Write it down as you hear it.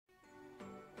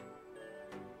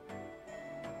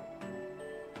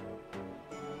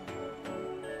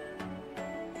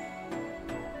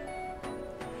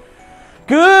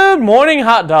Good morning,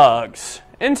 hot dogs.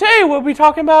 And today we'll be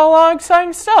talking about a lot of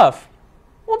exciting stuff.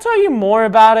 We'll tell you more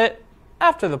about it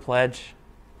after the pledge.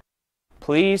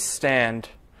 Please stand.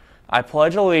 I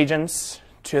pledge allegiance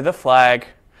to the flag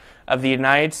of the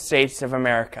United States of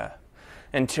America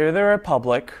and to the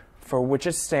republic for which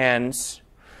it stands,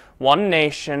 one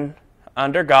nation,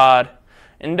 under God,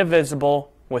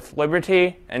 indivisible, with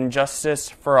liberty and justice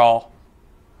for all.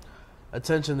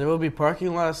 Attention, there will be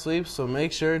parking lot sweeps, so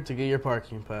make sure to get your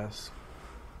parking pass.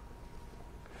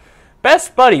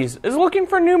 Best Buddies is looking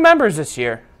for new members this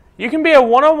year. You can be a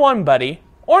one-on-one buddy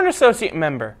or an associate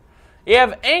member. If you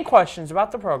have any questions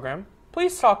about the program,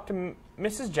 please talk to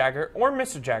Mrs. Jagger or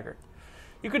Mr. Jagger.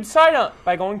 You can sign up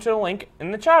by going to the link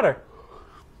in the chatter.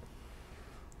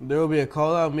 There will be a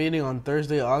call-out meeting on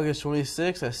Thursday, August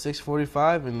 26th at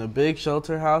 6:45 in the Big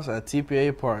Shelter House at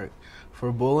TPA Park.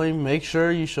 For bowling, make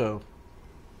sure you show.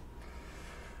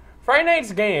 Friday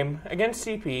night's game against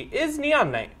CP is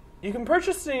Neon Night. You can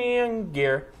purchase the neon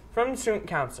gear from the Student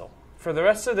Council for the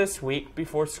rest of this week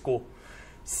before school.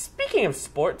 Speaking of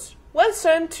sports, let's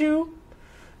send to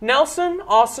Nelson,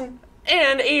 Austin,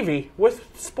 and Avie with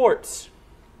sports.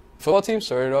 The football team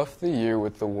started off the year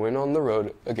with the win on the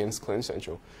road against Clinton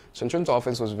Central. Central's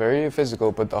offense was very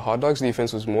physical, but the Hot Dogs'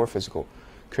 defense was more physical,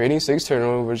 creating 6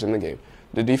 turnovers in the game.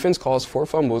 The defense caused 4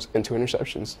 fumbles and 2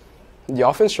 interceptions. The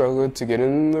offense struggled to get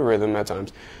in the rhythm at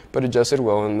times, but adjusted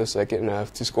well in the second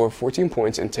half to score 14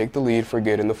 points and take the lead for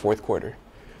good in the fourth quarter.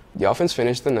 The offense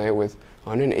finished the night with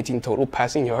 118 total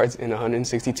passing yards and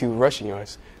 162 rushing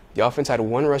yards. The offense had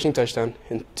 1 rushing touchdown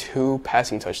and 2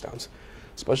 passing touchdowns.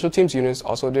 Special teams units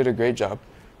also did a great job.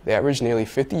 They averaged nearly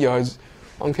 50 yards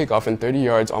on kickoff and 30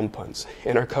 yards on punts,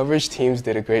 and our coverage teams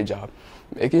did a great job,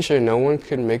 making sure no one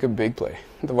could make a big play.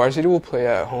 The varsity will play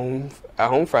at home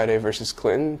Friday versus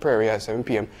Clinton Prairie at 7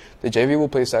 p.m. The JV will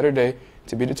play Saturday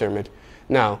to be determined.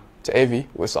 Now, to AV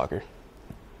with soccer.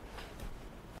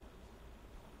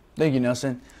 Thank you,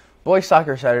 Nelson. Boys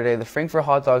soccer Saturday, the Frankfort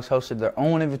Hot Dogs hosted their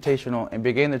own invitational and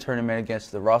began the tournament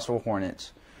against the Rossville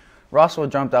Hornets. Rossville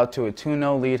jumped out to a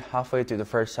 2-0 lead halfway through the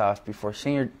first half before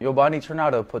senior Giovanni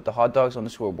Tornado put the Hot Dogs on the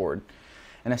scoreboard.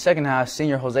 In the second half,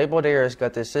 senior Jose Balderas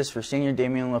got the assist for senior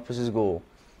Damian Lopez's goal.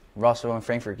 Rossville and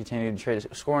Frankfort continued to trade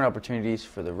scoring opportunities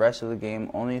for the rest of the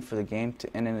game, only for the game to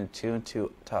end in a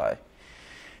 2-2 tie.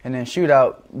 And then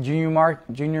shootout,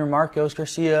 junior Marcos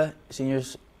Garcia,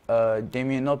 seniors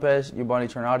Damian Lopez, Giovanni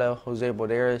Tornado, Jose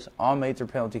Balderas all made their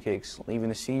penalty kicks, leaving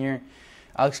the senior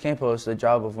Alex Campos the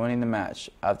job of winning the match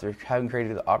after having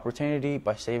created the opportunity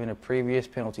by saving a previous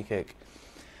penalty kick.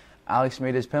 Alex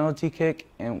made his penalty kick,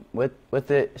 and with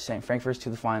it, sent Frankfurt to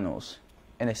the finals.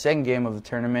 In the second game of the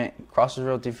tournament,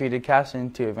 Crossersville defeated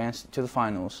Casson to advance to the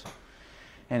finals.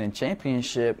 And in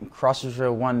championship,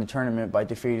 Crossersville won the tournament by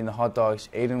defeating the Hot Dogs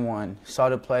 8-1.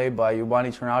 Solid play by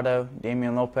Giovanni Tornado,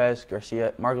 Damian Lopez,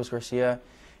 Marcos Garcia,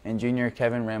 and junior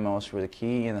Kevin Ramos were the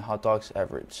key in the Hot Dogs'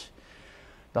 efforts.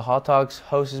 The Hot Dogs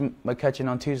hosts McCutcheon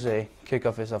on Tuesday.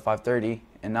 Kickoff is at 5:30.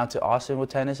 And now to Austin with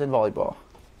tennis and volleyball.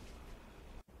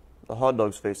 The Hot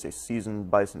Dogs face a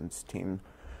seasoned Bison's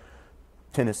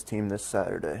tennis team this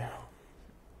Saturday.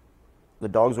 The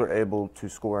Dogs were able to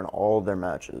score in all of their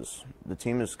matches. The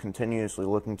team is continuously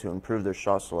looking to improve their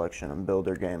shot selection and build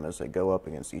their game as they go up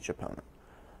against each opponent.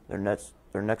 Their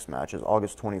next match is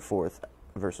August 24th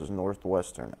versus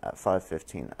Northwestern at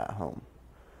 5:15 at home.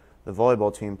 The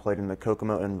volleyball team played in the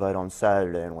Kokomo Invite on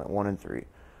Saturday and went 1-3.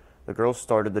 The girls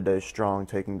started the day strong,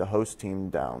 taking the host team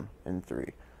down in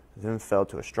 3, then fell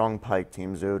to a strong Pike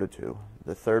team 0-2.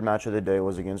 The third match of the day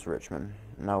was against Richmond.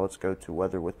 Now let's go to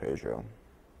weather with Pedro.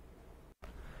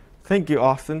 Thank you,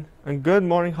 Austin, and good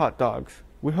morning, hot dogs.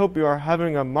 We hope you are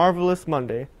having a marvelous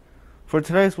Monday. For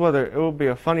today's weather, it will be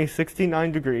a funny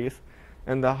 69 degrees,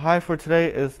 and the high for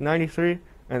today is 93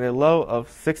 and a low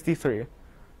of 63.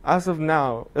 As of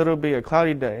now, it'll be a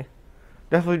cloudy day.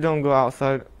 Definitely don't go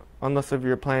outside unless if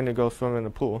you're planning to go swim in the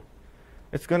pool.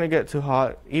 It's going to get too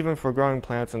hot, even for growing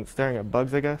plants and staring at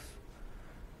bugs, I guess.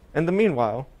 In the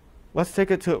meanwhile, let's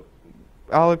take it to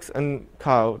Alex and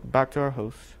Kyle, back to our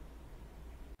hosts.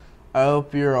 I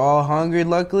hope you're all hungry,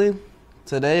 luckily.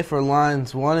 Today for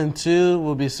lines 1 and 2,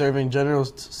 we'll be serving General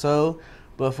So,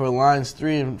 but for lines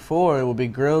 3 and 4, it will be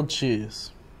grilled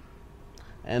cheese.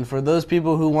 And for those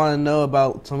people who want to know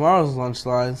about tomorrow's lunch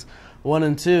lines, 1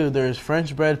 and 2, there's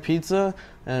French bread pizza,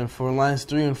 and for lines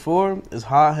 3 and 4 is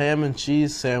hot ham and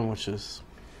cheese sandwiches.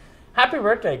 Happy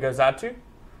birthday goes out to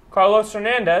Carlos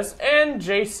Hernandez and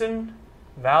Jason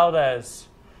Valdez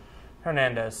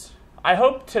Hernandez. I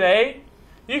hope today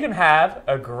you can have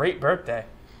a great birthday.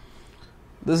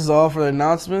 This is all for the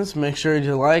announcements. Make sure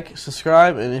to like,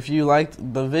 subscribe, and if you liked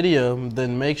the video,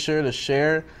 then make sure to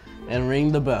share and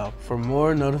ring the bell for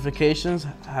more notifications.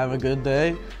 Have a good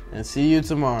day, and see you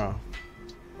tomorrow.